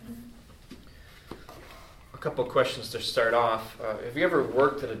couple questions to start off. Have you ever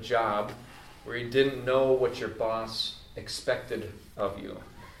worked at a job where you didn't know what your boss expected of you?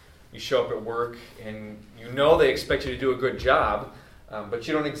 You show up at work and you know they expect you to do a good job, but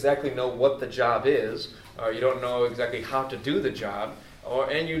you don't exactly know what the job is, or you don't know exactly how to do the job,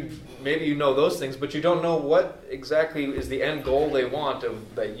 maybe you know those things, but you don't know what exactly is the end goal they want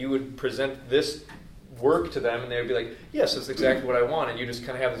that you would present this work to them, and they would be like, yes, that's exactly what I want, and you just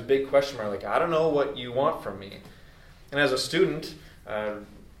kind of have this big question mark, like, I don't know what you want from me. And as a student,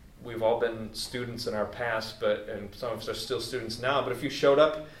 we've all been students in our past, and some of us are still students now, but if you showed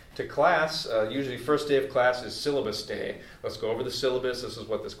up to class, usually first day of class is syllabus day. Let's go over the syllabus, this is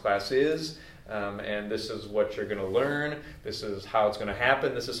what this class is, and this is what you're going to learn, this is how it's going to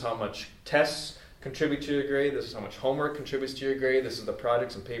happen, this is how much tests contribute to your grade, this is how much homework contributes to your grade, this is the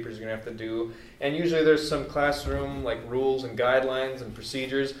projects and papers you're going to have to do. And usually there's some classroom like rules and guidelines and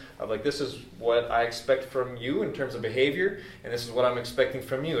procedures of like, this is what I expect from you in terms of behavior, and this is what I'm expecting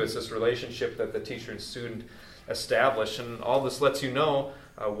from you. It's this relationship that the teacher and student establish, and all this lets you know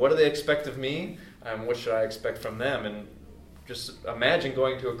what do they expect of me and what should I expect from them. And just imagine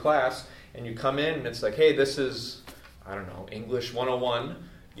going to a class and you come in and it's like, hey, this is, I don't know, English 101,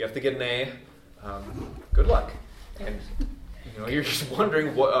 you have to get an A. Good luck. And you're just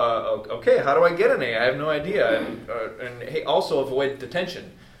wondering, okay, how do I get an A? I have no idea. And hey, also avoid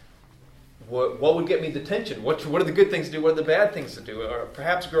detention. What would get me detention? What are the good things to do? What are the bad things to do? Or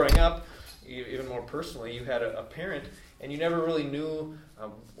perhaps growing up, even more personally, you had a parent and you never really knew,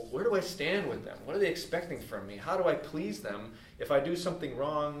 where do I stand with them? What are they expecting from me? How do I please them? If I do something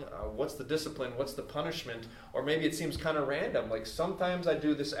wrong, what's the discipline? What's the punishment? Or maybe it seems kind of random. Like sometimes I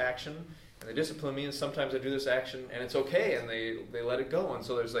do this action and they discipline me, and sometimes I do this action and it's okay, and they let it go. And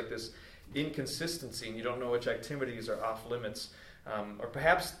so there's like this inconsistency, and you don't know which activities are off limits. Or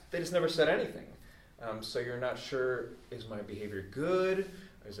perhaps they just never said anything. So you're not sure, is my behavior good?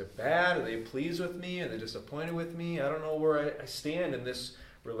 Is it bad? Are they pleased with me? Are they disappointed with me? I don't know where I stand in this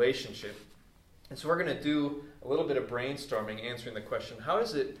relationship. And so we're going to do a little bit of brainstorming, answering the question, how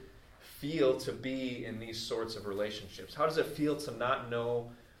does it feel to be in these sorts of relationships? How does it feel to not know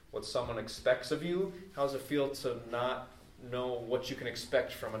what someone expects of you? How does it feel to not know what you can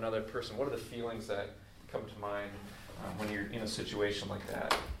expect from another person? What are the feelings that come to mind when you're in a situation like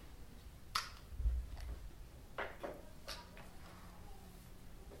that?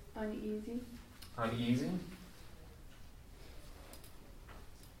 Uneasy. Uneasy?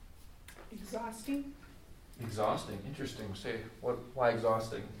 Exhausting. Exhausting. Interesting. Say, why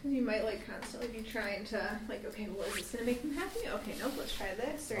exhausting? Because you might constantly be trying to okay, well, is this going to make them happy? Okay, nope, let's try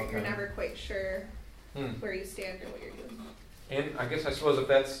this. Or Okay. You're never quite sure where you stand or what you're doing. And I suppose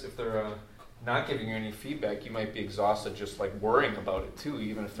if they're not giving you any feedback, you might be exhausted just worrying about it too,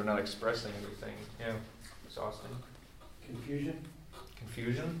 even if they're not expressing anything. Yeah. Exhausting.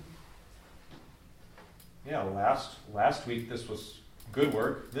 Confusion? Yeah, last week this was good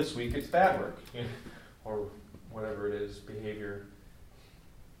work, this week it's bad work. Or whatever it is, behavior.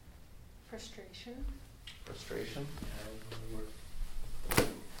 Frustration.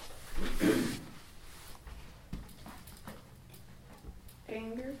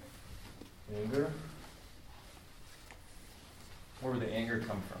 Anger. Where would the anger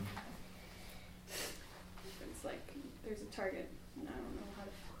come from? It's like there's a target and I don't know how to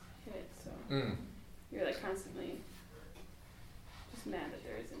hit it, so you're constantly just mad that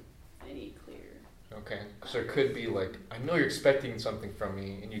there isn't any clear. Okay, so it could be I know you're expecting something from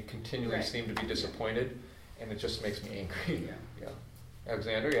me and you continually seem to be disappointed, and it just makes me angry. Yeah.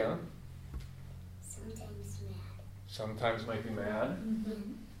 Alexander, yeah? Sometimes mad. Sometimes might be mad.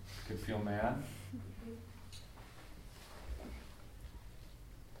 Mm-hmm. Could feel mad.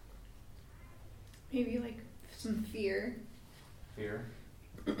 Maybe some fear. Fear.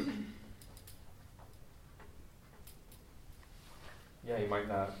 Yeah, you might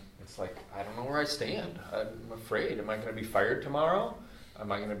not. It's I don't know where I stand. I'm afraid. Am I going to be fired tomorrow?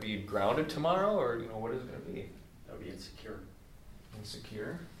 Am I going to be grounded tomorrow? Or, what is it going to be? That would be insecure.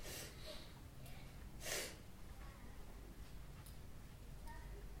 Insecure?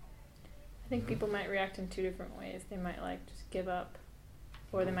 I think people might react in two different ways. They might just give up,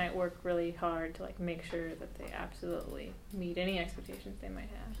 or they might work really hard to make sure that they absolutely meet any expectations they might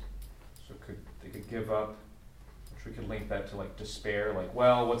have. So they could give up, which we could link that to despair,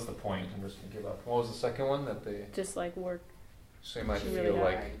 well, what's the point? I'm just going to give up. What was the second one that they... Just work. So they might really feel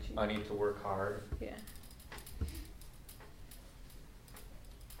hard. I need to work hard. Yeah.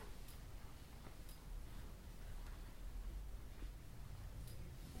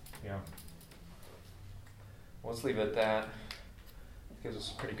 Yeah. Well, let's leave it at that. It gives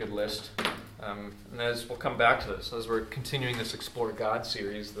us a pretty good list. And as we'll come back to this, as we're continuing this Explore God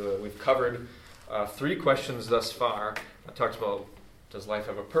series, we've covered 3 questions thus far. I talked about, does life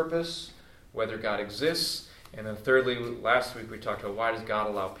have a purpose, whether God exists, and then thirdly, last week we talked about why does God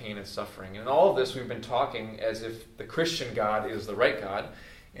allow pain and suffering. And in all of this we've been talking as if the Christian God is the right God,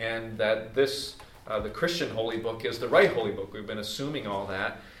 and that the Christian holy book is the right holy book. We've been assuming all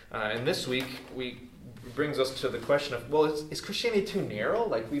that. And this week brings us to the question of, well, is Christianity too narrow?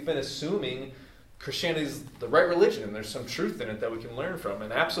 Like, we've been assuming Christianity is the right religion, and there's some truth in it that we can learn from,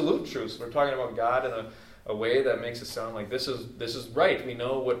 and absolute truth. We're talking about God in a way that makes it sound like this is right. We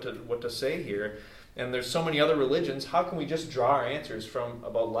know what to say here. And there's so many other religions. How can we just draw our answers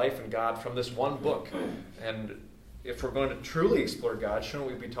about life and God from this one book? And if we're going to truly explore God, shouldn't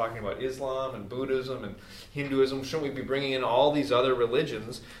we be talking about Islam and Buddhism and Hinduism? Shouldn't we be bringing in all these other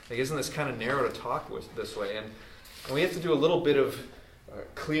religions? Like, isn't this kind of narrow to talk with this way? And we have to do a little bit of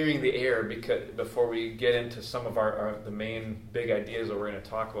clearing the air before we get into some of the main big ideas that we're going to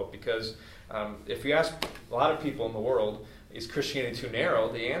talk about. Because if you ask a lot of people in the world, is Christianity too narrow?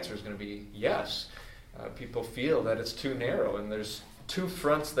 The answer is going to be yes. People feel that it's too narrow, and there's 2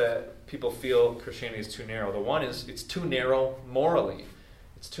 fronts that people feel Christianity is too narrow. The one is it's too narrow morally.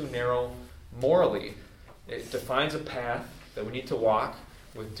 It's too narrow morally. It defines a path that we need to walk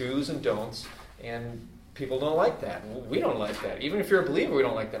with do's and don'ts, and people don't like that. We don't like that. Even if you're a believer, we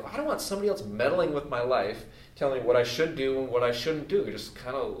don't like that. I don't want somebody else meddling with my life, telling me what I should do and what I shouldn't do. Just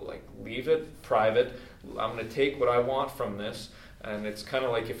kind of like leave it private. I'm going to take what I want from this. And it's kind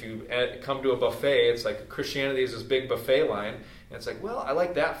of like if you come to a buffet, it's like Christianity is this big buffet line. And it's like, well, I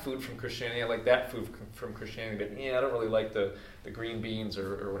like that food from Christianity. I like that food from Christianity. But I don't really like the green beans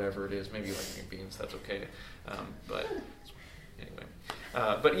or whatever it is. Maybe you like green beans. That's okay. But anyway.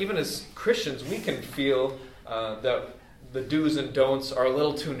 But even as Christians, we can feel that the do's and don'ts are a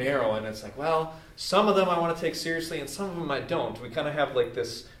little too narrow. And it's like, well, some of them I want to take seriously and some of them I don't. We kind of have like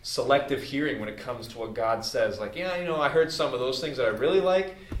this selective hearing when it comes to what God says. Like, I heard some of those things that I really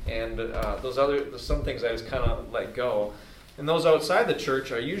like, and some things I just kind of let go. And those outside the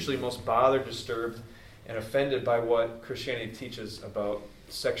church are usually most bothered, disturbed, and offended by what Christianity teaches about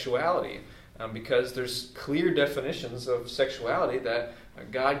sexuality. Because there's clear definitions of sexuality that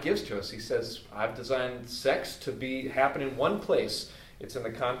God gives to us. He says, I've designed sex to happen in one place. It's in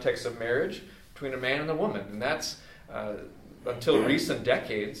the context of marriage between a man and a woman. And that's, until recent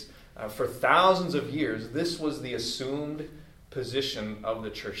decades, for thousands of years, this was the assumed position of the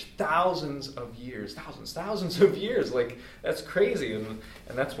church. Thousands of years. Like, that's crazy. And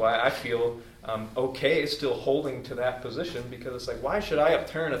that's why I feel okay still holding to that position, because it's like, why should I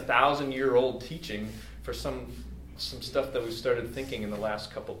upturn 1,000-year-old teaching for some stuff that we started thinking in the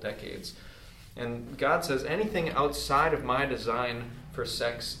last couple decades? And God says anything outside of my design for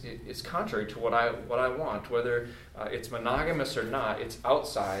sex is contrary to what I want. Whether it's monogamous or not, it's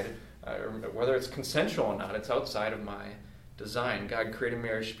outside. Or whether it's consensual or not, it's outside of my design. God created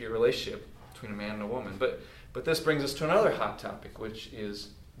marriage to be a relationship between a man and a woman. But this brings us to another hot topic, which is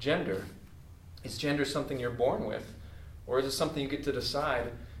gender. Is gender something you're born with, or is it something you get to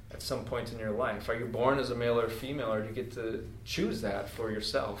decide at some point in your life? Are you born as a male or a female, or do you get to choose that for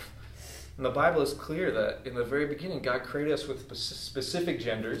yourself? And the Bible is clear that in the very beginning, God created us with specific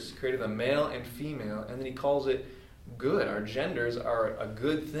genders, created a male and female, and then He calls it good. Our genders are a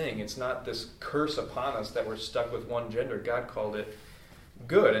good thing. It's not this curse upon us that we're stuck with one gender. God called it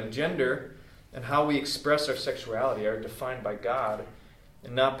good. And gender and how we express our sexuality are defined by God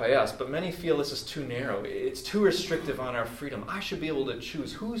and not by us. But many feel this is too narrow. It's too restrictive on our freedom. I should be able to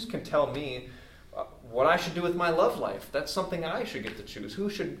choose. Who can tell me what I should do with my love life? That's something I should get to choose. Who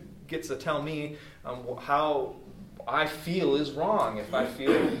gets to tell me how I feel is wrong? If I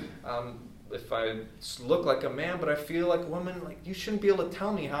feel, if I look like a man but I feel like a woman, like, you shouldn't be able to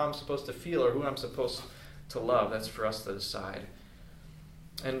tell me how I'm supposed to feel or who I'm supposed to love. That's for us to decide.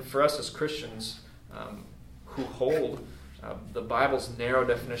 And for us as Christians who hold the Bible's narrow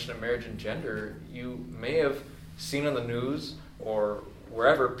definition of marriage and gender, you may have seen on the news or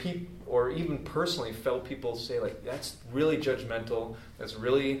wherever, or even personally felt people say, like, that's really judgmental,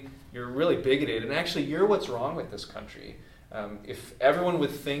 you're really bigoted, and actually you're what's wrong with this country. If everyone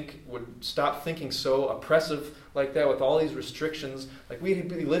would stop thinking so oppressive like that with all these restrictions, like, we'd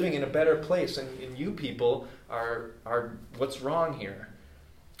be living in a better place, and you people are what's wrong here.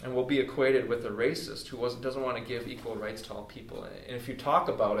 And we'll be equated with a racist who doesn't want to give equal rights to all people. And if you talk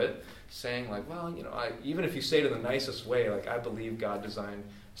about it, saying like, well, even if you say it in the nicest way, like, I believe God designed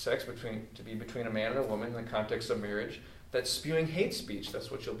sex to be between a man and a woman in the context of marriage, that's spewing hate speech.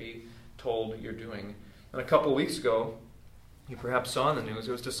 That's what you'll be told you're doing. And a couple weeks ago, You perhaps saw in the news,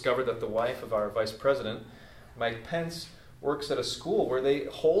 it was discovered that the wife of our vice president, Mike Pence, works at a school where they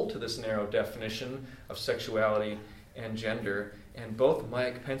hold to this narrow definition of sexuality and gender. And both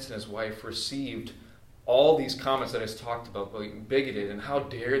Mike Pence and his wife received all these comments that I just talked about, like bigoted and how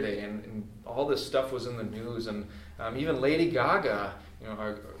dare they, and all this stuff was in the news. And even Lady Gaga,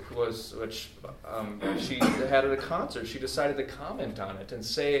 she had at a concert, she decided to comment on it and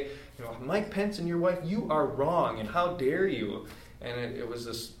say, Mike Pence and your wife, you are wrong, and how dare you? And it was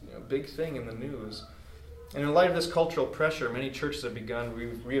this big thing in the news. And in light of this cultural pressure, many churches have begun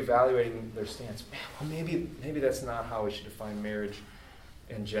reevaluating their stance. Well, maybe that's not how we should define marriage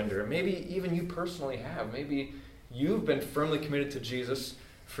and gender. Maybe even you personally have. Maybe you've been firmly committed to Jesus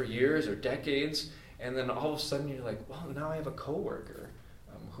for years or decades, and then all of a sudden you're like, well, now I have a coworker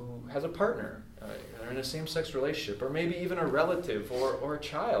who has a partner. They're in a same-sex relationship, or maybe even a relative or a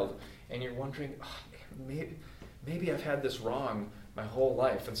child, and you're wondering, maybe I've had this wrong my whole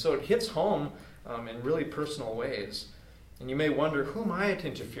life. And so it hits home in really personal ways. And you may wonder, who am I to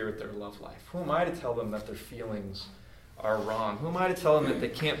interfere with their love life? Who am I to tell them that their feelings are wrong? Who am I to tell them that they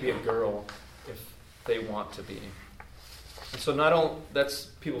can't be a girl if they want to be? And so not only that's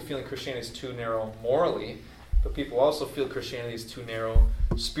people feeling Christianity is too narrow morally, but people also feel Christianity is too narrow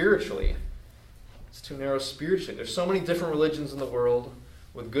spiritually. It's too narrow spiritually. There's so many different religions in the world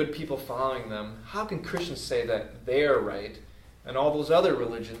with good people following them. How can Christians say that they are right and all those other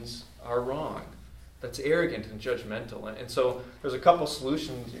religions are wrong? That's arrogant and judgmental. And so there's a couple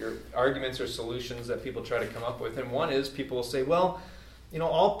solutions, or arguments or solutions that people try to come up with. And one is people will say, well,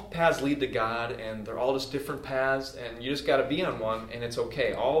 all paths lead to God, and they're all just different paths, and you just got to be on one, and it's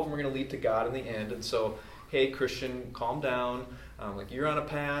okay. All of them are going to lead to God in the end. And so, hey, Christian, calm down. You're on a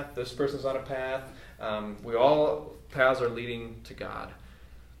path, this person's on a path. All paths are leading to God.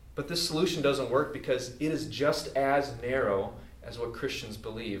 But this solution doesn't work because it is just as narrow as what Christians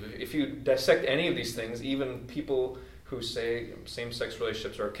believe. If you dissect any of these things, even people who say same-sex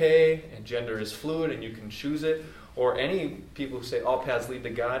relationships are okay and gender is fluid and you can choose it, or any people who say all paths lead to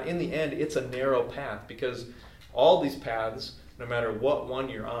God, in the end, it's a narrow path because all these paths, no matter what one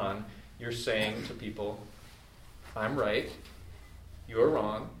you're on, you're saying to people, I'm right, you're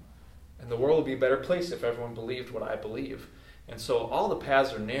wrong, and the world would be a better place if everyone believed what I believe. And so all the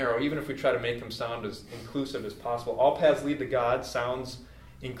paths are narrow, even if we try to make them sound as inclusive as possible. All paths lead to God sounds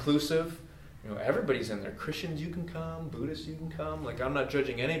inclusive. Everybody's in there. Christians, you can come. Buddhists, you can come. I'm not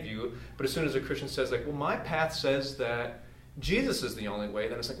judging any of you. But as soon as a Christian says, well, my path says that Jesus is the only way,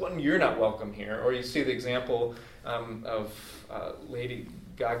 then it's well, you're not welcome here. Or you see the example of Lady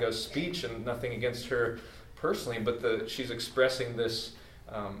Gaga's speech, and nothing against her personally, but she's expressing this,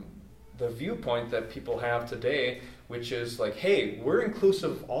 the viewpoint that people have today, which is hey, we're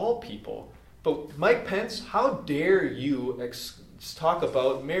inclusive of all people. But Mike Pence, how dare you talk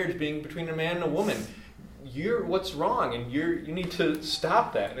about marriage being between a man and a woman? You're what's wrong, and you need to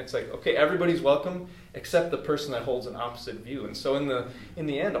stop that. And it's okay, everybody's welcome except the person that holds an opposite view. And so in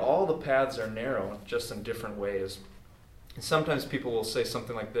the end, all the paths are narrow, just in different ways. And sometimes people will say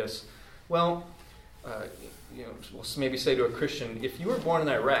something like this: well, we'll maybe say to a Christian, if you were born in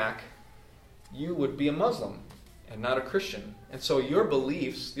Iraq, you would be a Muslim and not a Christian. And so your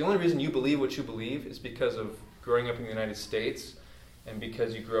beliefs, the only reason you believe what you believe is because of growing up in the United States and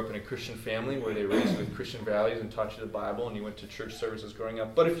because you grew up in a Christian family where they raised you with Christian values and taught you the Bible and you went to church services growing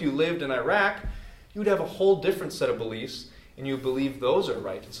up. But if you lived in Iraq, you would have a whole different set of beliefs and you believe those are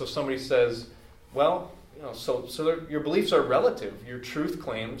right. And so somebody says, well, so your beliefs are relative. Your truth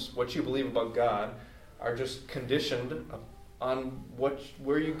claims, what you believe about God, are just conditioned on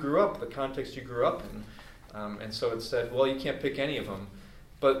where you grew up, the context you grew up in. And so it's said, well, you can't pick any of them.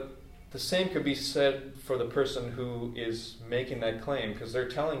 But the same could be said for the person who is making that claim, because they're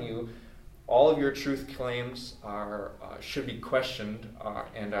telling you all of your truth claims should be questioned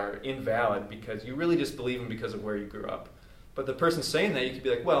and are invalid because you really just believe them because of where you grew up. But the person saying that, you could be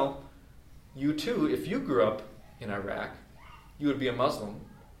like, well, you too, if you grew up in Iraq, you would be a Muslim,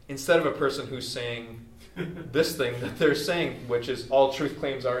 instead of a person who's saying this thing that they're saying, which is all truth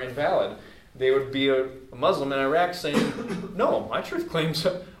claims are invalid. They would be a Muslim in Iraq saying, no, my truth claims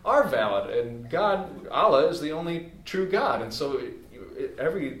are valid, and God, Allah, is the only true God. And so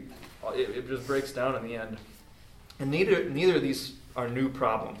it just breaks down in the end. And neither of these are new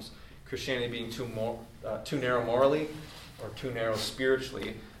problems. Christianity being too narrow morally or too narrow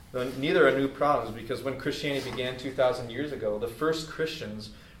spiritually. Neither are new problems, because when Christianity began 2,000 years ago, the first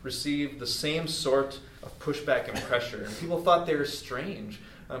Christians received the same sort of pushback and pressure. And people thought they were strange.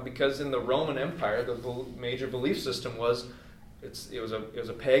 Because in the Roman Empire, the major belief system was It was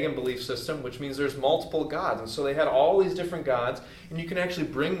a pagan belief system, which means there's multiple gods. And so they had all these different gods, and you can actually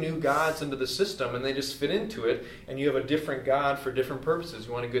bring new gods into the system, and they just fit into it, and you have a different god for different purposes.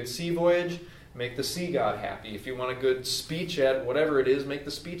 You want a good sea voyage? Make the sea god happy. If you want a good speech at whatever it is, make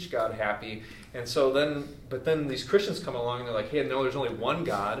the speech god happy. And so then these Christians come along and they're like, hey, no, there's only one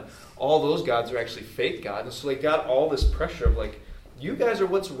God. All those gods are actually fake gods. And so they got all this pressure of like, you guys are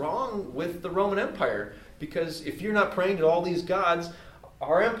what's wrong with the Roman Empire. Because if you're not praying to all these gods,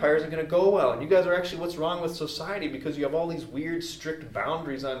 our empires are going to go well. And you guys are actually what's wrong with society because you have all these weird, strict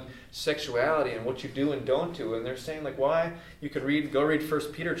boundaries on sexuality and what you do and don't do. And they're saying, like, why? You could go read 1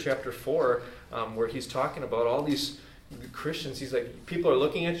 Peter chapter 4, where he's talking about all these Christians. He's like, people are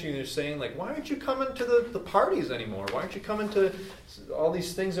looking at you and they're saying, like, why aren't you coming to the parties anymore? Why aren't you coming to all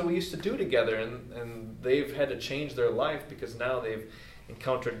these things that we used to do together? And they've had to change their life because now they've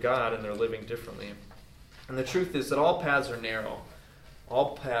encountered God and they're living differently. And the truth is that all paths are narrow.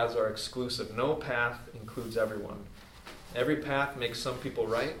 All paths are exclusive. No path includes everyone. Every path makes some people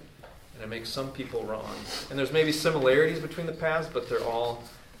right, and it makes some people wrong. And there's maybe similarities between the paths, but they're all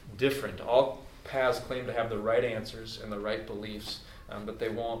different. All paths claim to have the right answers and the right beliefs, but they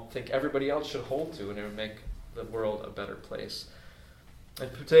won't think everybody else should hold to, and it would make the world a better place. And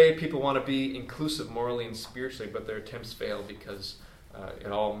today, people want to be inclusive morally and spiritually, but their attempts fail because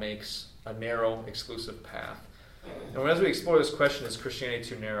it all makes a narrow, exclusive path. And as we explore this question, is Christianity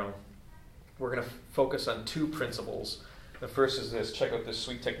too narrow? We're going to focus on two principles. The first is this. Check out this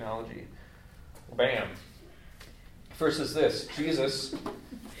sweet technology. Bam. First is this. Jesus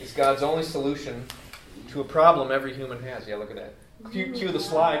is God's only solution to a problem every human has. Yeah, look at that. Cue the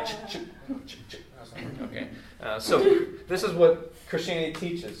slide. Okay. So this is what Christianity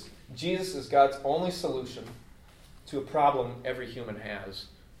teaches. Jesus is God's only solution to a problem every human has.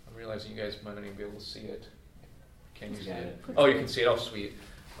 I'm realizing you guys might not even be able to see it. Can you see it? Oh, you can see it. Oh, sweet.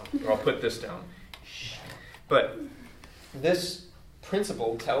 Or I'll put this down. But this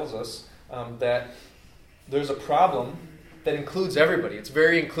principle tells us that there's a problem that includes everybody. It's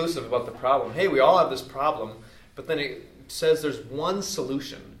very inclusive about the problem. Hey, we all have this problem, but then it says there's one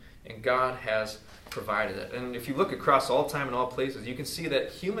solution, and God has provided it. And if you look across all time and all places, you can see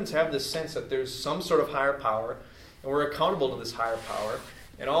that humans have this sense that there's some sort of higher power, and we're accountable to this higher power.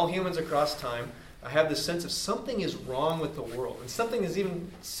 And all humans across time have this sense of something is wrong with the world, and something is even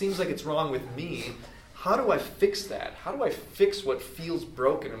seems like it's wrong with me. How do I fix that? How do I fix what feels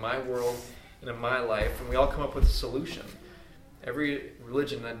broken in my world and in my life? And we all come up with a solution. Every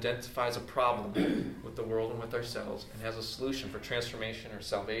religion identifies a problem with the world and with ourselves and has a solution for transformation or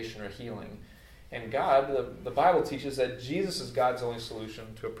salvation or healing. And God, the Bible teaches that Jesus is God's only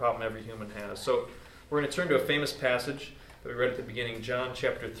solution to a problem every human has. So we're going to turn to a famous passage that we read at the beginning, John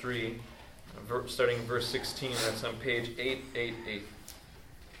chapter 3, starting in verse 16. That's on page 888.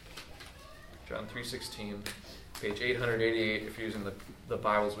 John 3:16, page 888, if you're using the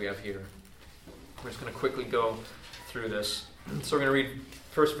Bibles we have here. We're just going to quickly go through this. So we're going to read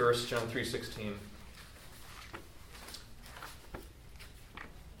first verse, John 3:16.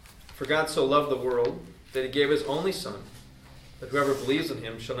 For God so loved the world that he gave his only Son, that whoever believes in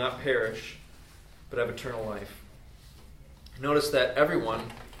him shall not perish, but have eternal life. Notice that everyone,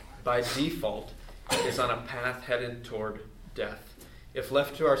 by default, is on a path headed toward death. If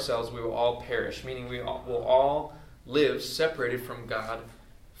left to ourselves, we will all perish, meaning we will all live separated from God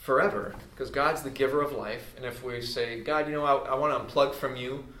forever, because God's the giver of life. And if we say, God, I want to unplug from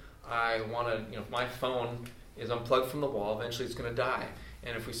you, I want to, if my phone is unplugged from the wall, eventually it's going to die.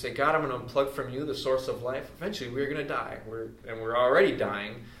 And if we say, God, I'm going to unplug from you, the source of life, eventually we're going to die. We're already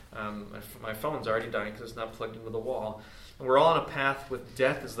dying. My phone's already dying because it's not plugged into the wall. And we're all on a path with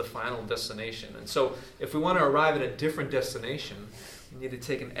death as the final destination. And so if we want to arrive at a different destination, we need to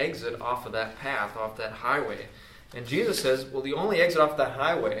take an exit off of that path, off that highway. And Jesus says, well, the only exit off that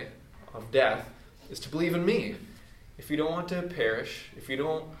highway of death is to believe in me. If you don't want to perish, if you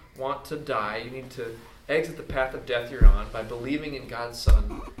don't want to die, you need to exit the path of death you're on by believing in God's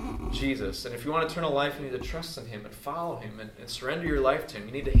Son, Jesus. And if you want eternal life, you need to trust in him and follow him and surrender your life to him.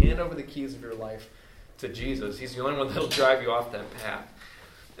 You need to hand over the keys of your life to Jesus. He's the only one that will drive you off that path.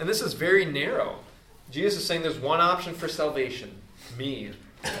 And this is very narrow. Jesus is saying there's one option for salvation, me.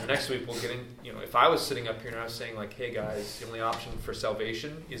 And next week we'll get in, if I was sitting up here and I was saying like, hey guys, the only option for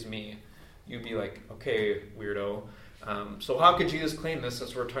salvation is me, you'd be like, okay, weirdo. So how could Jesus claim this?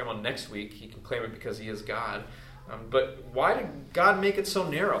 That's what we're talking about next week. He can claim it because he is God. But why did God make it so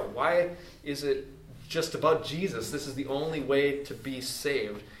narrow? Why is it just about Jesus? This is the only way to be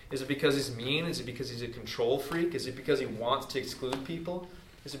saved. Is it because he's mean? Is it because he's a control freak? Is it because he wants to exclude people?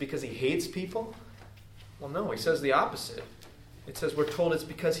 Is it because he hates people? Well, no, he says the opposite. it says we're told it's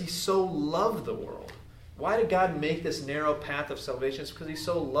because he so loved the world. Why did God make this narrow path of salvation? It's because he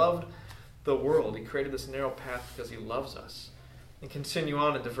so loved the world. He created this narrow path because he loves us. And continue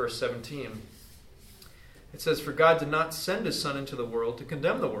on into verse 17. It says, for God did not send his Son into the world to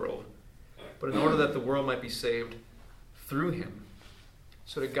condemn the world, but in order that the world might be saved through him.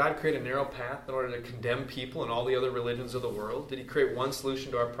 So did God create a narrow path in order to condemn people and all the other religions of the world? Did he create one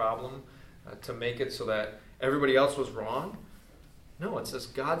solution to our problem to make it so that everybody else was wrong? No, it says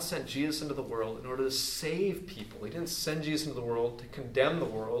God sent Jesus into the world in order to save people. He didn't send Jesus into the world to condemn the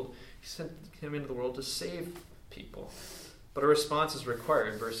world. He sent him into the world to save people. But a response is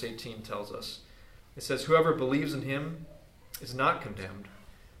required, verse 18 tells us. It says, whoever believes in him is not condemned,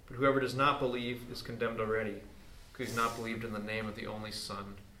 but whoever does not believe is condemned already, because he's not believed in the name of the only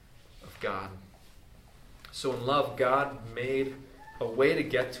Son of God. So in love, God made a way to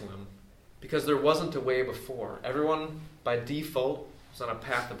get to him, because there wasn't a way before. Everyone by default was on a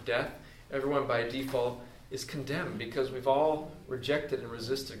path of death. Everyone by default is condemned because we've all rejected and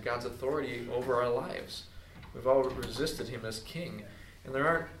resisted God's authority over our lives. We've all resisted him as king. And there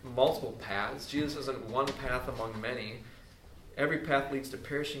aren't multiple paths. Jesus isn't one path among many. Every path leads to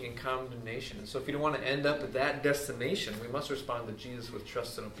perishing and condemnation. And so if you don't want to end up at that destination, we must respond to Jesus with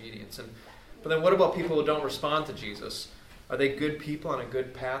trust and obedience. But then what about people who don't respond to Jesus? Are they good people on a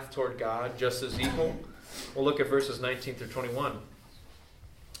good path toward God, just as equal? We'll look at verses 19 through 21.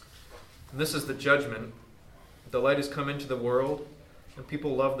 And this is the judgment. The light has come into the world, and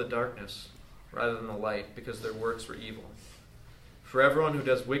people love the darkness rather than the light, because their works were evil. For everyone who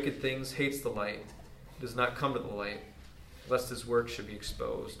does wicked things hates the light, does not come to the light, lest his work should be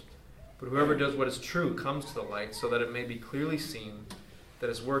exposed. But whoever does what is true comes to the light, so that it may be clearly seen that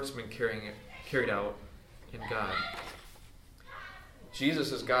his works have been carried out in God.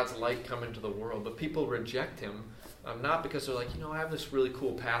 Jesus is God's light come into the world, but people reject him, not because they're like, I have this really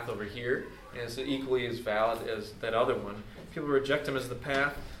cool path over here, and it's equally as valid as that other one. People reject him as the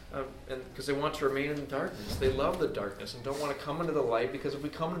path and because they want to remain in darkness. They love the darkness and don't want to come into the light, because if we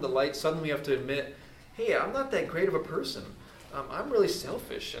come into the light, suddenly we have to admit, hey, I'm not that great of a person. I'm really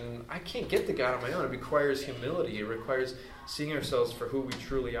selfish, and I can't get to God on my own. It requires humility. It requires seeing ourselves for who we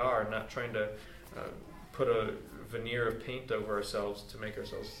truly are, not trying to put a veneer of paint over ourselves to make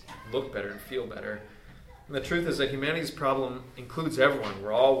ourselves look better and feel better. And the truth is that humanity's problem includes everyone.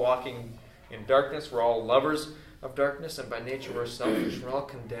 We're all walking in darkness. We're all lovers of darkness, and by nature we're selfish. We're all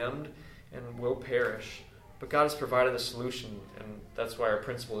condemned and will perish. But God has provided a solution, and that's why our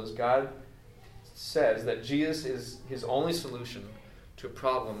principle is God says that Jesus is his only solution to a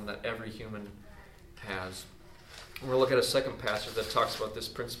problem that every human has. And we'll look at a second passage that talks about this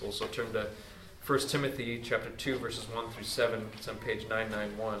principle. So turn to 1 Timothy chapter 2, verses 1 through 7. It's on page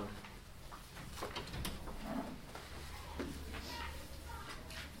 991.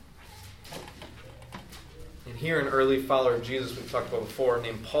 And here, an early follower of Jesus we've talked about before,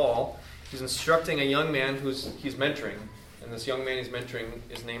 named Paul, he's instructing a young man he's mentoring. And this young man he's mentoring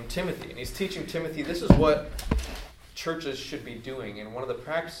is named Timothy. And he's teaching Timothy this is what churches should be doing. And one of the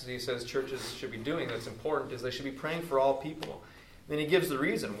practices he says churches should be doing that's important is they should be praying for all people. And then he gives the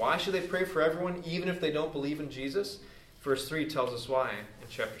reason. Why should they pray for everyone, even if they don't believe in Jesus? Verse 3 tells us why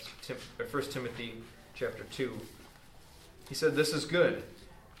in 1 Timothy chapter 2. He said, this is good,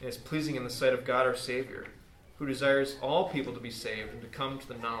 and is pleasing in the sight of God our Savior, who desires all people to be saved and to come to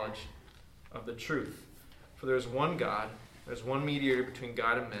the knowledge of the truth. For there is one God, there is one mediator between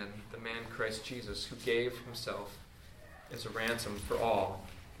God and men, the man Christ Jesus, who gave himself as a ransom for all,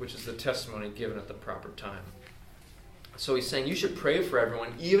 which is the testimony given at the proper time. So he's saying you should pray for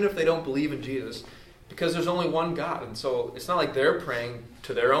everyone, even if they don't believe in Jesus, because there's only one God. And so it's not like they're praying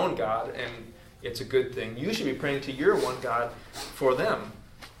to their own God and it's a good thing. You should be praying to your one God for them.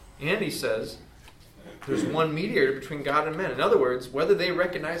 And he says there's one mediator between God and men. In other words, whether they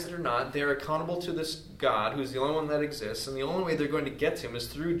recognize it or not, they're accountable to this God who's the only one that exists. And the only way they're going to get to him is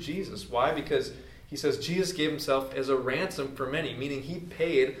through Jesus. Why? Because he says Jesus gave himself as a ransom for many, meaning he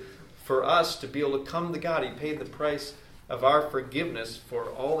paid for us to be able to come to God. He paid the price of our forgiveness for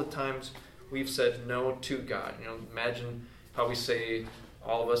all the times we've said no to God. Imagine how we say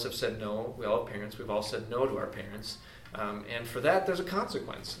all of us have said no. We all have parents. We've all said no to our parents. And for that, there's a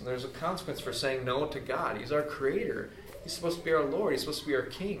consequence. And there's a consequence for saying no to God. He's our creator. He's supposed to be our Lord. He's supposed to be our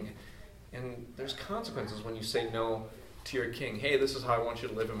king. And there's consequences when you say no to your king. Hey, this is how I want you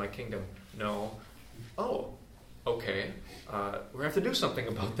to live in my kingdom. No. Oh, okay. We're going to have to do something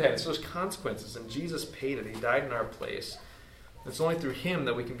about that. So there's consequences. And Jesus paid it. He died in our place. It's only through him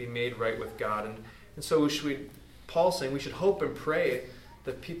that we can be made right with God. And so Paul's saying we should hope and pray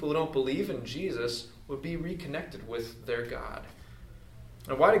that people who don't believe in Jesus would be reconnected with their God.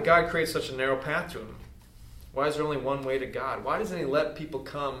 And why did God create such a narrow path to him? Why is there only one way to God? Why doesn't he let people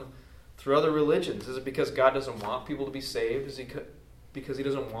come through other religions? Is it because God doesn't want people to be saved? Is it because he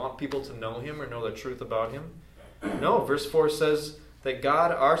doesn't want people to know him or know the truth about him? No, verse 4 says that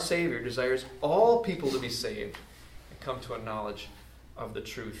God, our Savior, desires all people to be saved and come to a knowledge of the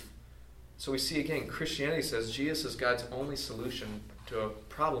truth. So we see again, Christianity says Jesus is God's only solution to a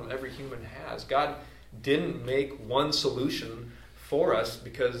problem every human has. God didn't make one solution for us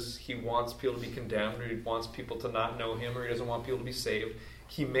because he wants people to be condemned, or he wants people to not know him, or he doesn't want people to be saved.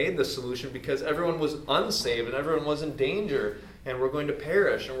 He made the solution because everyone was unsaved and everyone was in danger and we're going to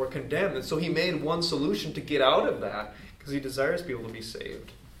perish and we're condemned. And so he made one solution to get out of that because he desires people to be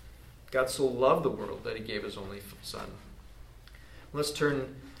saved. God so loved the world that he gave his only Son. Let's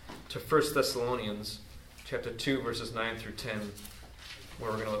turn to 1 Thessalonians chapter 2, verses 9 through 10,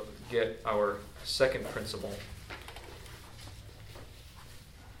 where we're going to get our second principle.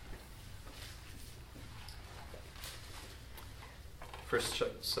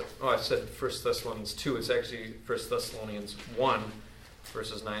 I said 1 Thessalonians 2. It's actually 1 Thessalonians 1,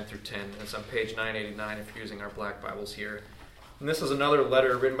 verses 9 through 10. And it's on page 989 if you're using our black Bibles here. And this is another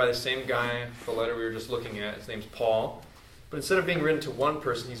letter written by the same guy, the letter we were just looking at. His name's Paul. But instead of being written to one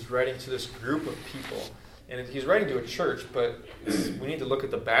person, he's writing to this group of people. And he's writing to a church, but we need to look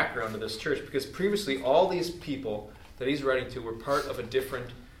at the background of this church, because previously all these people that he's writing to were part of a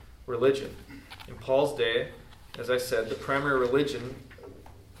different religion. In Paul's day, as I said, the primary religion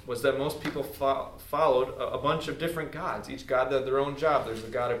was that most people followed a bunch of different gods. Each god had their own job. There's the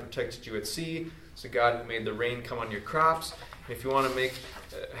God who protected you at sea. There's the God who made the rain come on your crops. And if you want to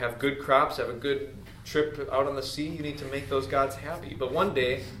have good crops, have a good trip out on the sea, you need to make those gods happy. But one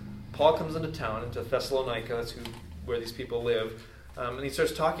day, Paul comes into town, into Thessalonica, that's where these people live, and he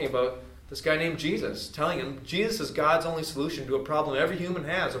starts talking about this guy named Jesus, telling him Jesus is God's only solution to a problem every human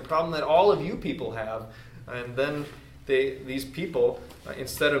has, a problem that all of you people have. And then these people,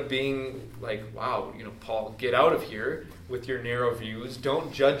 instead of being like, wow, Paul, get out of here with your narrow views.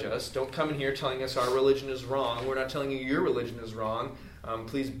 Don't judge us. Don't come in here telling us our religion is wrong. We're not telling you your religion is wrong.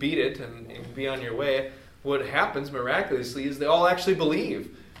 Please beat it and be on your way. What happens miraculously is they all actually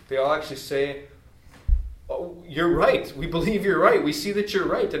believe. They all actually say, oh, you're right. We believe you're right. We see that you're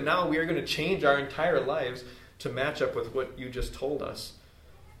right. And now we are going to change our entire lives to match up with what you just told us.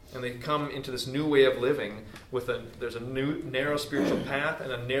 And they come into this new way of living there's a new narrow spiritual path and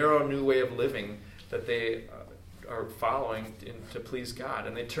a narrow new way of living that they are following to please God.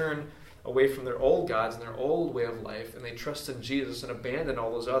 And they turn away from their old gods and their old way of life, and they trust in Jesus and abandon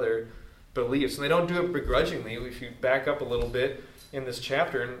all those other beliefs. And they don't do it begrudgingly. If you back up a little bit in this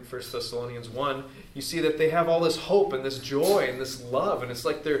chapter in 1 Thessalonians 1, you see that they have all this hope and this joy and this love, and it's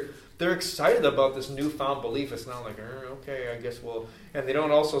like they're excited about this newfound belief. It's not like, okay, I guess we'll... And they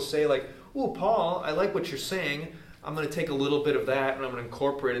don't also say like, ooh, Paul, I like what you're saying. I'm going to take a little bit of that and I'm going to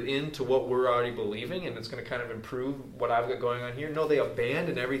incorporate it into what we're already believing, and it's going to kind of improve what I've got going on here. No, they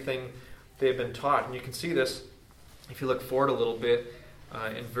abandon everything they've been taught. And you can see this if you look forward a little bit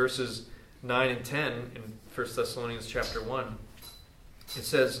in verses 9 and 10 in 1 Thessalonians chapter 1. It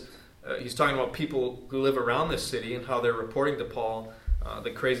says, he's talking about people who live around this city and how they're reporting to Paul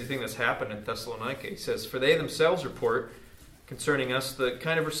the crazy thing that's happened in Thessalonica. He says, for they themselves report concerning us the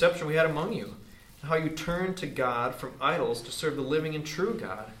kind of reception we had among you, and how you turned to God from idols to serve the living and true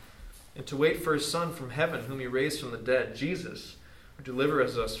God, and to wait for his Son from heaven, whom he raised from the dead, Jesus, who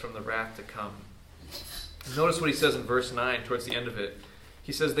delivers us from the wrath to come. And notice what he says in verse 9, towards the end of it.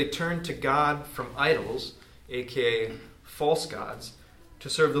 He says they turned to God from idols, aka false gods, to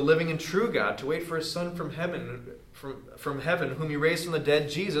serve the living and true God, to wait for his Son from heaven, whom he raised from the dead,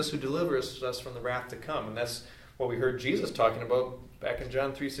 Jesus, who delivers us from the wrath to come. And that's what we heard Jesus talking about back in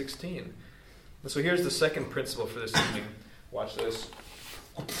John 3:16. And so here's the second principle for this evening. Watch this.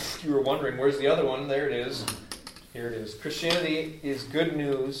 You were wondering, where's the other one? There it is. Here it is. Christianity is good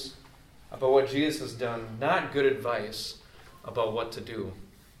news about what Jesus has done, not good advice about what to do.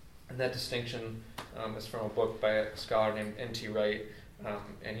 And that distinction is from a book by a scholar named N.T. Wright.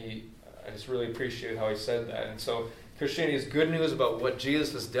 I just really appreciate how he said that. And so Christianity is good news about what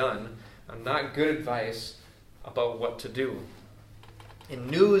Jesus has done, and not good advice about what to do. And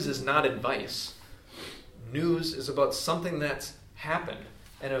news is not advice. News is about something that's happened.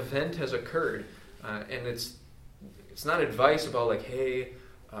 An event has occurred. And it's not advice about like, hey,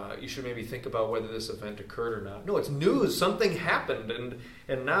 you should maybe think about whether this event occurred or not. No, it's news. Something happened.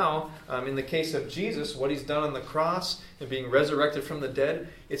 And now, in the case of Jesus, what he's done on the cross and being resurrected from the dead,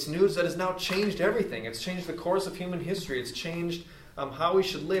 it's news that has now changed everything. It's changed the course of human history. It's changed how we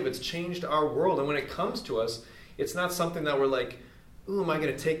should live. It's changed our world. And when it comes to us, it's not something that we're like, ooh, am I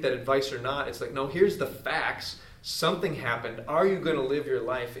going to take that advice or not? It's like, no, here's the facts. Something happened. Are you going to live your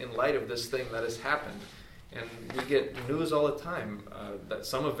life in light of this thing that has happened? And we get news all the time. That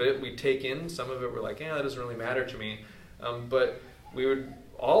some of it we take in, some of it we're like, that doesn't really matter to me. But we would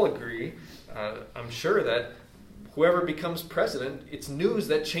all agree, I'm sure, that whoever becomes president, it's news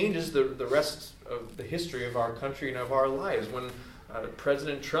that changes the rest of the history of our country and of our lives. When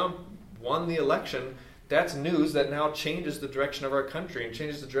President Trump won the election, that's news that now changes the direction of our country and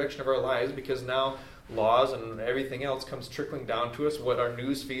changes the direction of our lives, because now laws and everything else comes trickling down to us, what our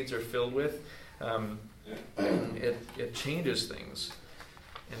news feeds are filled with. It changes things.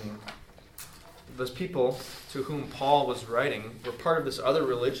 And those people to whom Paul was writing were part of this other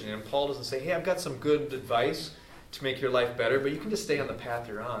religion, and Paul doesn't say, hey, I've got some good advice to make your life better, but you can just stay on the path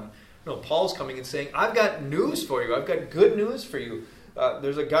you're on. No, Paul's coming and saying, I've got news for you. I've got good news for you.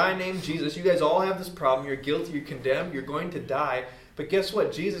 There's a guy named Jesus. You guys all have this problem. You're guilty. You're condemned. You're going to die. But guess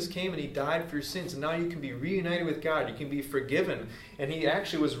what? Jesus came and he died for your sins. And now you can be reunited with God. You can be forgiven. And he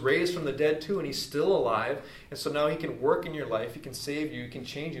actually was raised from the dead too. And he's still alive. And so now he can work in your life. He can save you. He can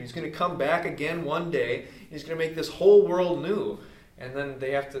change you. He's going to come back again one day. He's going to make this whole world new. And then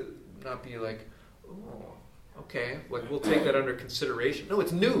they have to not be like, oh, okay, like we'll take that under consideration. No,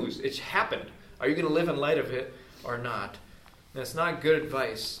 it's news. It's happened. Are you going to live in light of it or not? And it's not good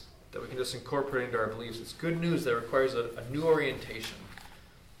advice that we can just incorporate into our beliefs. It's good news that requires a new orientation.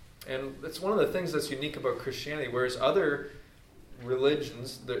 And it's one of the things that's unique about Christianity, whereas other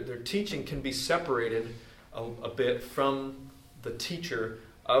religions, their teaching can be separated a bit from the teacher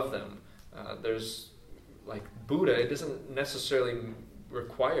of them. There's, like Buddha, it doesn't necessarily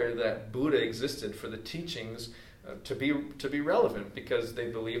require that Buddha existed for the teachings to be relevant, because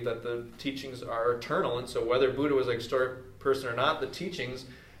they believe that the teachings are eternal, and so whether Buddha was a historic person or not, the teachings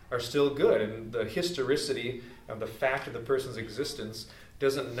are still good, and the historicity of the fact of the person's existence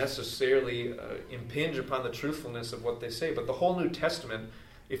doesn't necessarily impinge upon the truthfulness of what they say. But the whole New Testament,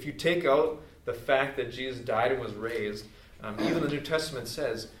 if you take out the fact that Jesus died and was raised, even the New Testament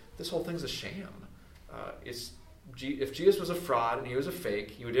says this whole thing's a sham. If Jesus was a fraud and he was a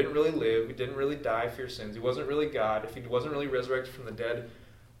fake, he didn't really live, he didn't really die for your sins, he wasn't really God, if he wasn't really resurrected from the dead,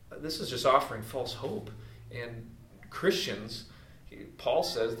 this is just offering false hope. And Christians, Paul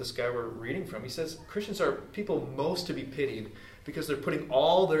says, this guy we're reading from, he says Christians are people most to be pitied, because they're putting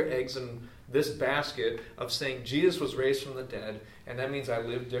all their eggs in this basket of saying Jesus was raised from the dead, and that means I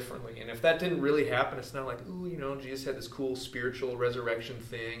live differently. And if that didn't really happen, it's not like, ooh, Jesus had this cool spiritual resurrection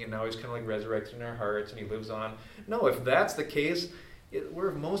thing, and now he's kind of like resurrected in our hearts, and he lives on. No, if that's the case,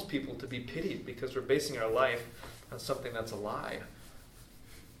 we're most people to be pitied, because we're basing our life on something that's a lie.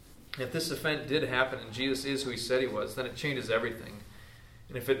 If this event did happen and Jesus is who he said he was, then it changes everything.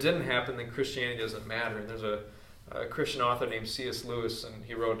 And if it didn't happen, then Christianity doesn't matter. And there's a Christian author named C.S. Lewis, and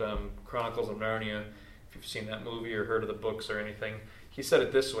he wrote Chronicles of Narnia. If you've seen that movie or heard of the books or anything, he said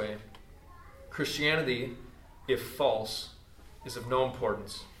it this way: Christianity, if false, is of no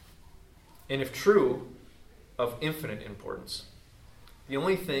importance, and if true, of infinite importance. The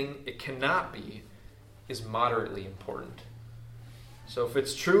only thing it cannot be is moderately important. So if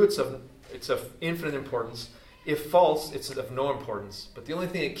it's true, it's of infinite importance. If false, it's of no importance. But the only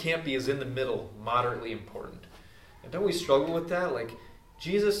thing it can't be is in the middle, moderately important. And don't we struggle with that? Like,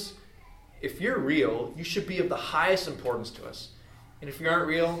 Jesus, if you're real, you should be of the highest importance to us. And if you aren't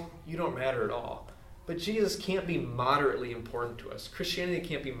real, you don't matter at all. But Jesus can't be moderately important to us. Christianity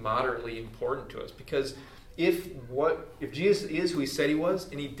can't be moderately important to us, because if Jesus is who he said he was,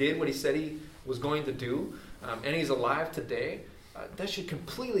 and he did what he said he was going to do, and he's alive today, that should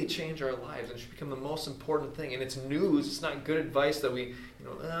completely change our lives and should become the most important thing. And it's news. It's not good advice that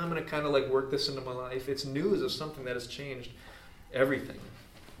I'm going to kind of like work this into my life. It's news of something that has changed everything.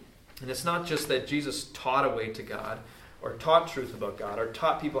 And it's not just that Jesus taught a way to God, or taught truth about God, or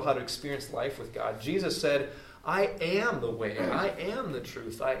taught people how to experience life with God. Jesus said, I am the way, I am the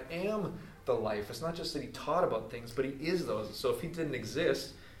truth, I am the life. It's not just that he taught about things, but he is those. So if he didn't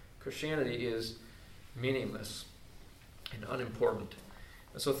exist, Christianity is meaningless and unimportant.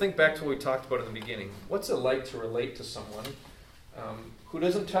 And so think back to what we talked about in the beginning. What's it like to relate to someone who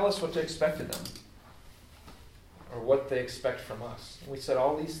doesn't tell us what to expect of them, or what they expect from us? And we said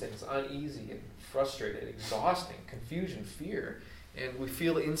all these things: uneasy and frustrated, exhausting, confusion, fear, and we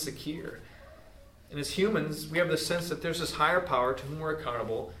feel insecure. And as humans, we have the sense that there's this higher power to whom we're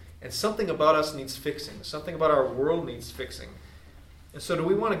accountable, and something about us needs fixing. Something about our world needs fixing. And so do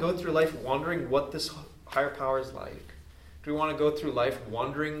we want to go through life wondering what this higher power is like? Do we want to go through life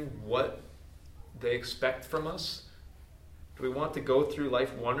wondering what they expect from us? Do we want to go through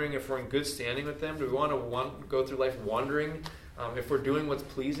life wondering if we're in good standing with them? Do we want to go through life wondering if we're doing what's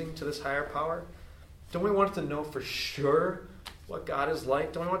pleasing to this higher power? Don't we want to know for sure what God is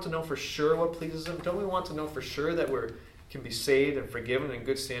like? Don't we want to know for sure what pleases Him? Don't we want to know for sure that we can be saved and forgiven and in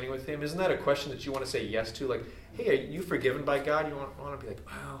good standing with Him? Isn't that a question that you want to say yes to? Like, hey, are you forgiven by God? You want to be like,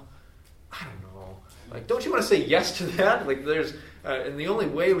 well, I don't know. Like, don't you want to say yes to that? Like, and the only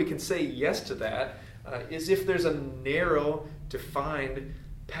way we can say yes to that is if there's a narrow, defined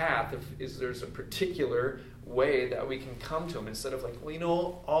path. If there's a particular way that we can come to Him instead of like,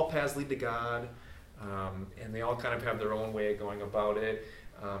 well, all paths lead to God, and they all kind of have their own way of going about it.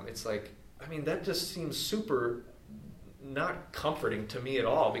 It's like, that just seems super not comforting to me at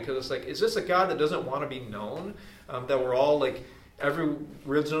all, because it's like, is this a God that doesn't want to be known? That we're all like, every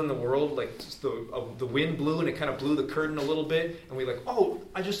religion in the world, like just the wind blew and it kind of blew the curtain a little bit, and we like, oh,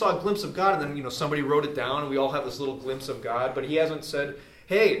 I just saw a glimpse of God, and then somebody wrote it down, and we all have this little glimpse of God, but He hasn't said,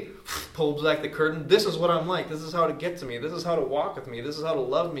 hey, pull back the curtain, this is what I'm like, this is how to get to me, this is how to walk with me, this is how to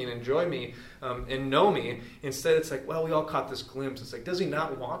love me and enjoy me and know me. Instead, it's like, well, we all caught this glimpse. It's like, does He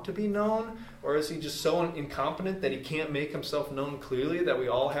not want to be known? Or is He just so incompetent that He can't make Himself known clearly, that we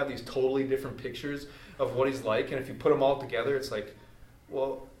all have these totally different pictures of what He's like? And if you put them all together, it's like,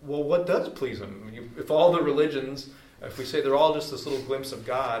 well, what does please Him? If all the religions, if we say they're all just this little glimpse of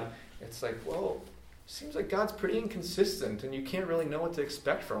God, it's like, well, seems like God's pretty inconsistent, and you can't really know what to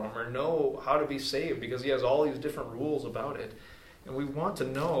expect from Him or know how to be saved, because He has all these different rules about it. And we want to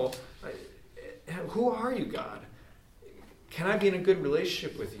know, who are you, God? Can I be in a good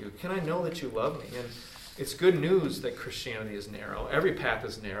relationship with You? Can I know that You love me? And it's good news that Christianity is narrow. Every path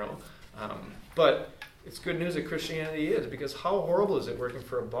is narrow. But it's good news that Christianity is, because how horrible is it working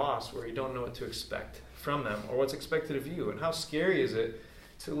for a boss where you don't know what to expect from them or what's expected of you? And how scary is it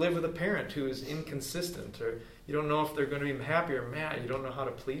to live with a parent who is inconsistent, or you don't know if they're going to be happy or mad. You don't know how to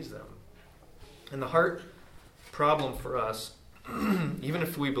please them. And the heart problem for us, even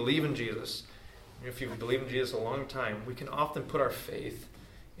if we believe in Jesus, if you've believed in Jesus a long time, we can often put our faith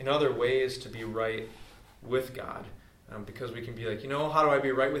in other ways to be right with God. Because we can be like, how do I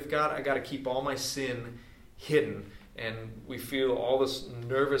be right with God? I got to keep all my sin hidden. And we feel all this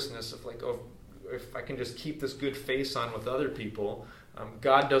nervousness of like, oh, if I can just keep this good face on with other people,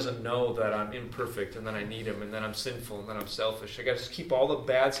 God doesn't know that I'm imperfect, and then I need Him, and then I'm sinful, and then I'm selfish. I got to just keep all the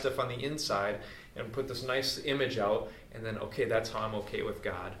bad stuff on the inside and put this nice image out, and then, okay, that's how I'm okay with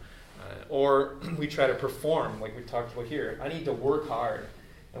God. Or we try to perform, like we talked about here. I need to work hard.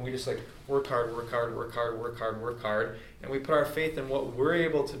 And we just like work hard, work hard, work hard, work hard, work hard. And we put our faith in what we're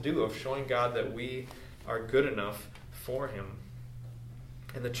able to do of showing God that we are good enough for Him.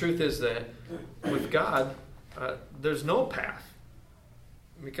 And the truth is that with God, there's no path.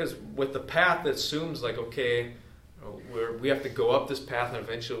 Because with the path, it assumes like, okay, we have to go up this path and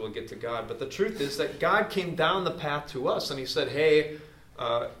eventually we'll get to God. But the truth is that God came down the path to us and He said, hey,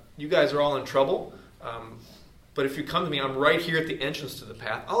 you guys are all in trouble. But if you come to me, I'm right here at the entrance to the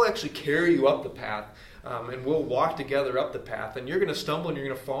path. I'll actually carry you up the path, and we'll walk together up the path. And you're going to stumble and you're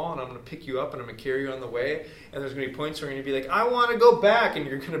going to fall, and I'm going to pick you up and I'm going to carry you on the way. And there's going to be points where you're going to be like, I want to go back. And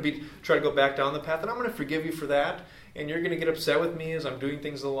you're going to try to go back down the path, and I'm going to forgive you for that. And you're going to get upset with me as I'm doing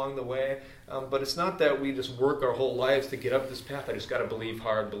things along the way. But it's not that we just work our whole lives to get up this path. I just got to believe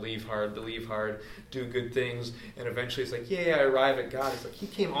hard, believe hard, believe hard, do good things. And eventually it's like, yeah, I arrive at God. It's like He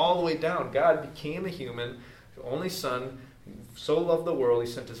came all the way down. God became a human, the only Son, so loved the world,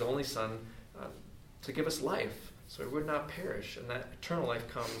 He sent His only Son to give us life, so we would not perish. And that eternal life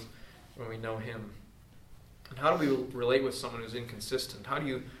comes when we know Him. And how do we relate with someone who's inconsistent? How do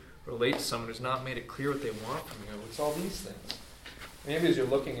you relate to someone who's not made it clear what they want from you? It's all these things. Maybe as you're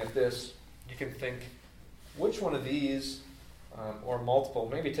looking at this, you can think, which one of these, or multiple,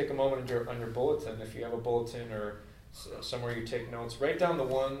 maybe take a moment on your bulletin, if you have a bulletin or somewhere you take notes, write down the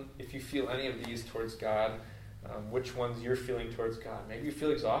one, if you feel any of these towards God, which ones you're feeling towards God. Maybe you feel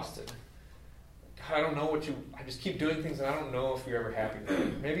exhausted. God, I don't know I just keep doing things and I don't know if you're ever happy with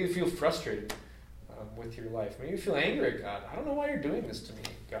me. Maybe you feel frustrated with your life. Maybe you feel angry at God. I don't know why you're doing this to me,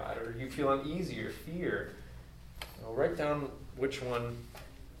 God. Or you feel uneasy or fear. Write down which one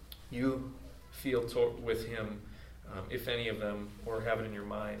you feel with Him, if any of them, or have it in your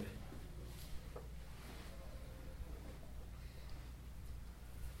mind.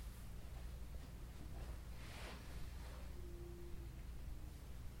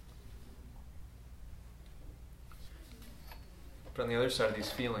 But on the other side of these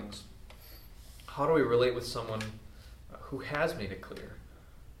feelings, how do we relate with someone who has made it clear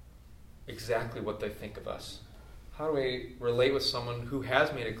exactly what they think of us? How do we relate with someone who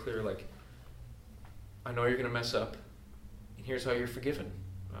has made it clear, like, I know you're going to mess up, and here's how you're forgiven.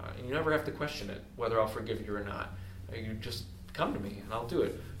 And you never have to question it, whether I'll forgive you or not. You just come to me and I'll do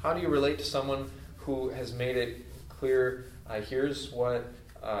it. How do you relate to someone who has made it clear, here's what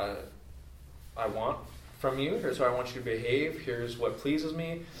I want from you, here's how I want you to behave, here's what pleases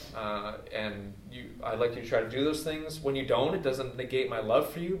me, and I'd like you to try to do those things. When you don't, it doesn't negate my love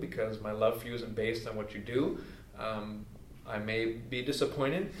for you, because my love for you isn't based on what you do. I may be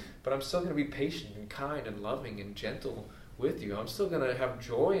disappointed, but I'm still going to be patient and kind and loving and gentle with you. I'm still going to have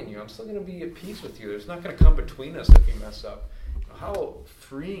joy in you. I'm still going to be at peace with you. There's not going to come between us if you mess up. How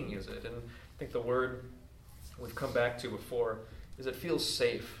freeing is it? And I think the word we've come back to before is it feels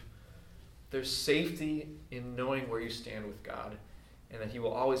safe. There's safety in knowing where you stand with God, and that He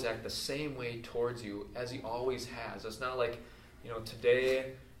will always act the same way towards you as He always has. It's not like,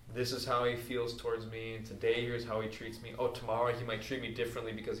 today this is how He feels towards me, and today here's how He treats me. Oh, tomorrow He might treat me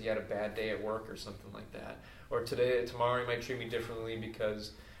differently because He had a bad day at work or something like that. Or tomorrow He might treat me differently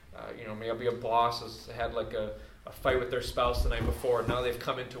because, maybe a boss has had like a fight with their spouse the night before, and now they've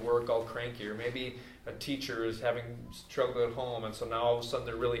come into work all cranky. Or maybe a teacher is having struggle at home, and so now all of a sudden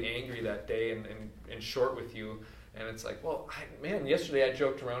they're really angry that day and short with you. And it's like, well, yesterday I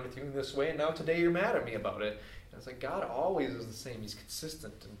joked around with you in this way, and now today you're mad at me about it. And it's like, God always is the same. He's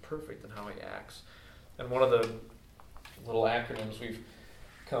consistent and perfect in how He acts. And one of the little acronyms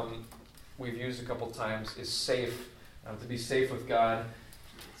we've used a couple times is SAFE. To be safe with God,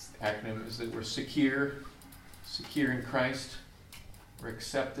 the acronym is that we're secure in Christ, we're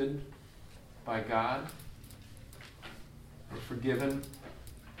accepted by God, we're forgiven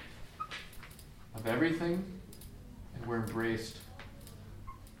of everything, and we're embraced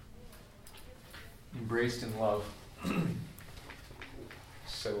in love.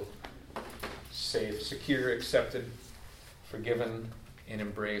 So, safe, secure, accepted, forgiven, and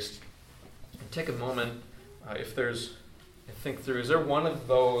embraced. And take a moment, and think through, is there one of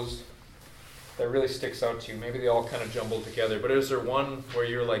those that really sticks out to you? Maybe they all kind of jumble together, but is there one where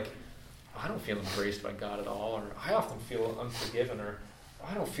you're like, I don't feel embraced by God at all, or I often feel unforgiven, or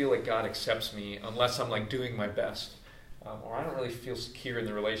I don't feel like God accepts me unless I'm like doing my best, or I don't really feel secure in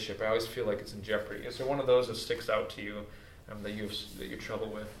the relationship. I always feel like it's in jeopardy. Is there one of those that sticks out to you that you trouble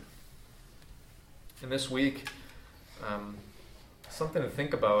with? And this week, something to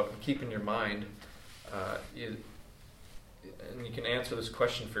think about and keep in your mind, and you can answer this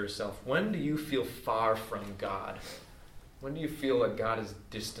question for yourself. When do you feel far from God? When do you feel like God is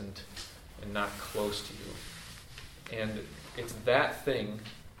distant and not close to you? And it's that thing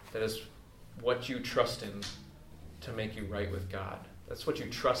that is what you trust in to make you right with God. That's what you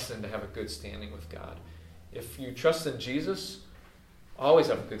trust in to have a good standing with God. If you trust in Jesus, always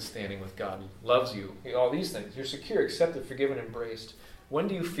have a good standing with God. He loves you. All these things. You're secure, accepted, forgiven, embraced. When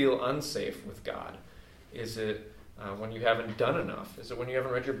do you feel unsafe with God? Is it when you haven't done enough? Is it when you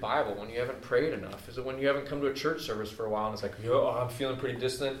haven't read your Bible? When you haven't prayed enough? Is it when you haven't come to a church service for a while and it's like, I'm feeling pretty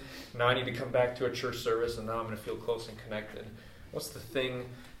distant. Now I need to come back to a church service and now I'm going to feel close and connected. What's the thing?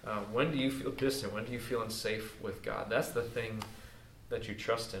 When do you feel distant? When do you feel unsafe with God? That's the thing that you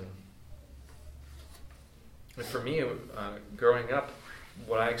trust in. And for me, growing up,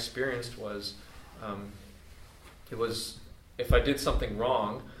 what I experienced was, if I did something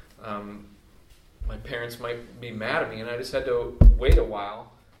wrong, my parents might be mad at me, and I just had to wait a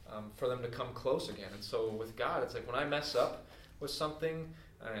while for them to come close again. And so with God, it's like when I mess up with something,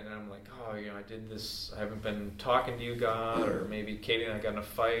 and I'm like, I did this, I haven't been talking to you, God, or maybe Katie and I got in a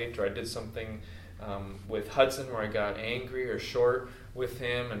fight, or I did something with Hudson where I got angry or short with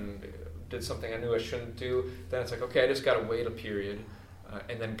him and did something I knew I shouldn't do. Then it's like, okay, I just got to wait a period,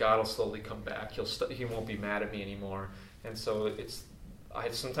 and then God will slowly come back. He won't be mad at me anymore. And so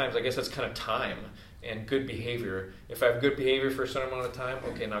sometimes I guess that's kind of time and good behavior. If I have good behavior for a certain amount of time,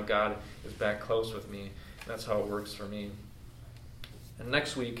 okay, now God is back close with me. That's how it works for me. And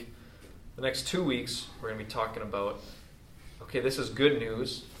next week, the next 2 weeks, we're going to be talking about, okay, this is good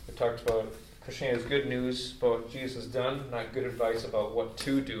news. We talked about Christianity is good news about what Jesus has done, not good advice about what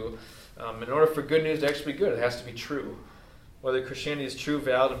to do. In order for good news to actually be good, it has to be true. Whether Christianity is true,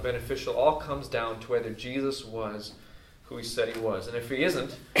 valid, and beneficial all comes down to whether Jesus was who He said He was. And if He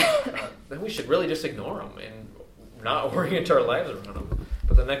isn't, then we should really just ignore Him and not orient our lives around Him.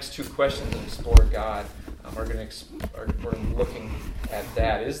 But the next two questions that explore God we're looking at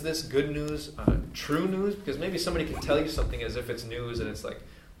that. Is this good news, true news? Because maybe somebody can tell you something as if it's news, and it's like,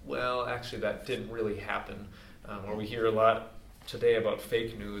 well, actually that didn't really happen. Or we hear a lot today about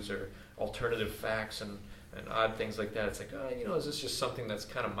fake news or alternative facts and odd things like that. It's like, is this just something that's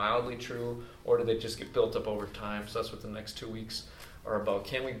kind of mildly true, or did it just get built up over time? So that's what the next 2 weeks are about.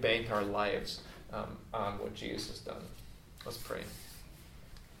 Can we bank our lives on what Jesus has done? Let's pray.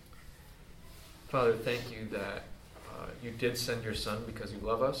 Father, thank you that you did send your Son because you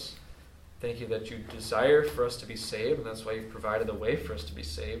love us. Thank you that you desire for us to be saved, and that's why you've provided the way for us to be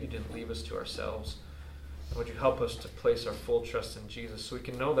saved. You didn't leave us to ourselves. And would you help us to place our full trust in Jesus so we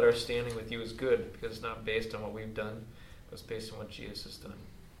can know that our standing with you is good, because it's not based on what we've done, but it's based on what Jesus has done.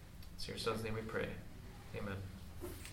 It's in your Son's name we pray. Amen.